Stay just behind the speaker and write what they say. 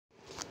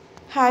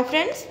Hi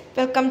friends,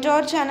 welcome to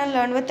our channel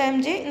Learn with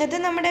MJ. ഇന്നത്തെ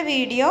നമ്മുടെ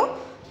video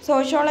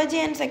sociology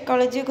and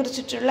സൈക്കോളജിയെ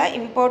കുറിച്ചിട്ടുള്ള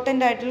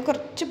important ആയിട്ടുള്ള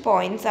കുറച്ച്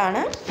പോയിന്റ്സ്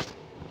ആണ്.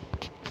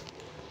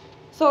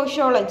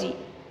 Sociology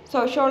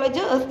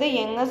is the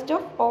youngest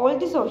of all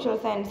the social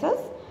sciences.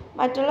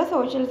 മറ്റുള്ള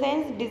social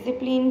science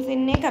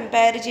ഡിസിപ്ലിൻസിനെ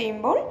compare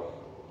ചെയ്യുമ്പോൾ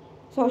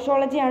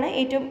സോഷ്യോളജിയാണ്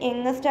ഏറ്റവും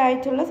യങ്ങസ്റ്റ്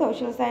ആയിട്ടുള്ള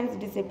social science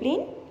discipline.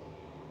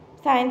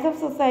 Science of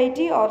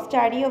society or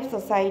study of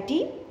society.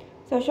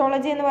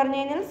 Sociology എന്ന്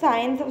പറഞ്ഞു കഴിഞ്ഞാൽ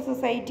സയൻസ് ഓഫ്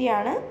സൊസൈറ്റി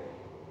ആണ്.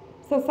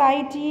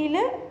 സൊസൈറ്റിയിൽ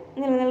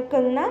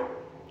നിലനിൽക്കുന്ന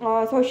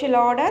സോഷ്യൽ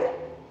ഓർഡർ,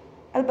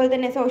 അതുപോലെ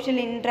തന്നെ സോഷ്യൽ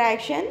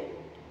ഇൻട്രാക്ഷൻ,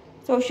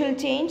 സോഷ്യൽ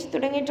ചേഞ്ച്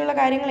തുടങ്ങിയിട്ടുള്ള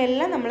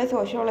കാര്യങ്ങളെല്ലാം നമ്മൾ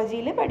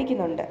സോഷ്യോളജിയിൽ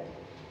പഠിക്കുന്നുണ്ട്.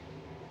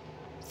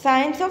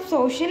 Science of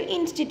social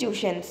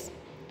institutions.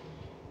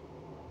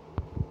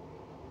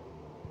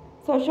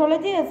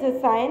 Sociology is a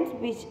science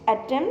which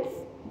attempts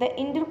the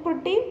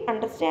interpretive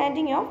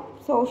understanding of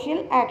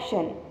social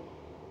action.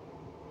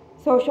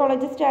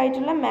 Sociologist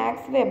ആയിട്ടുള്ള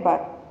മാക്സ് വെബർ,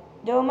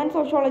 ജർമ്മൻ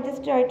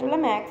സോഷ്യോളജിസ്റ്റ് ആയിട്ടുള്ള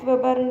മാക്സ്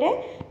വെബറിൻ്റെ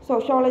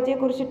സോഷ്യോളജിയെ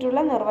കുറിച്ചിട്ടുള്ള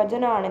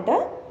നിർവചനമാണിത്.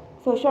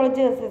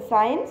 Sociology is a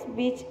science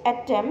which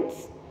attempts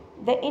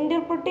the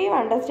interpretive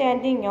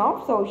understanding of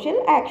social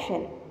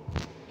action.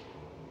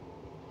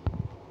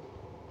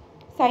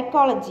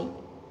 Psychology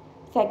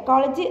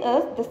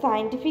is the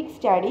scientific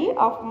study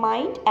of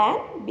mind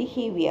and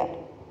behavior.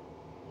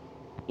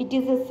 It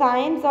is a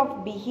science of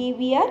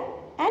behavior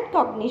and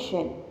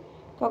cognition.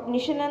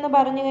 Cognition എന്ന്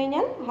പറഞ്ഞു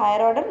കഴിഞ്ഞാൽ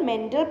higher order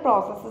mental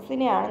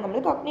പ്രോസസ്സസിനെയാണ് നമ്മൾ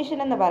cognition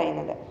എന്ന്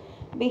പറയുന്നത്.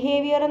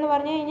 Behaviour എന്ന്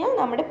പറഞ്ഞു കഴിഞ്ഞാൽ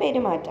നമ്മുടെ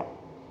പെരുമാറ്റം.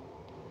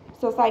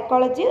 So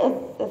psychology is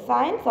the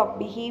science of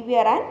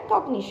behavior and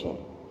cognition.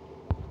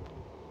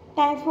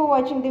 Thanks for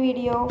watching the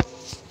video.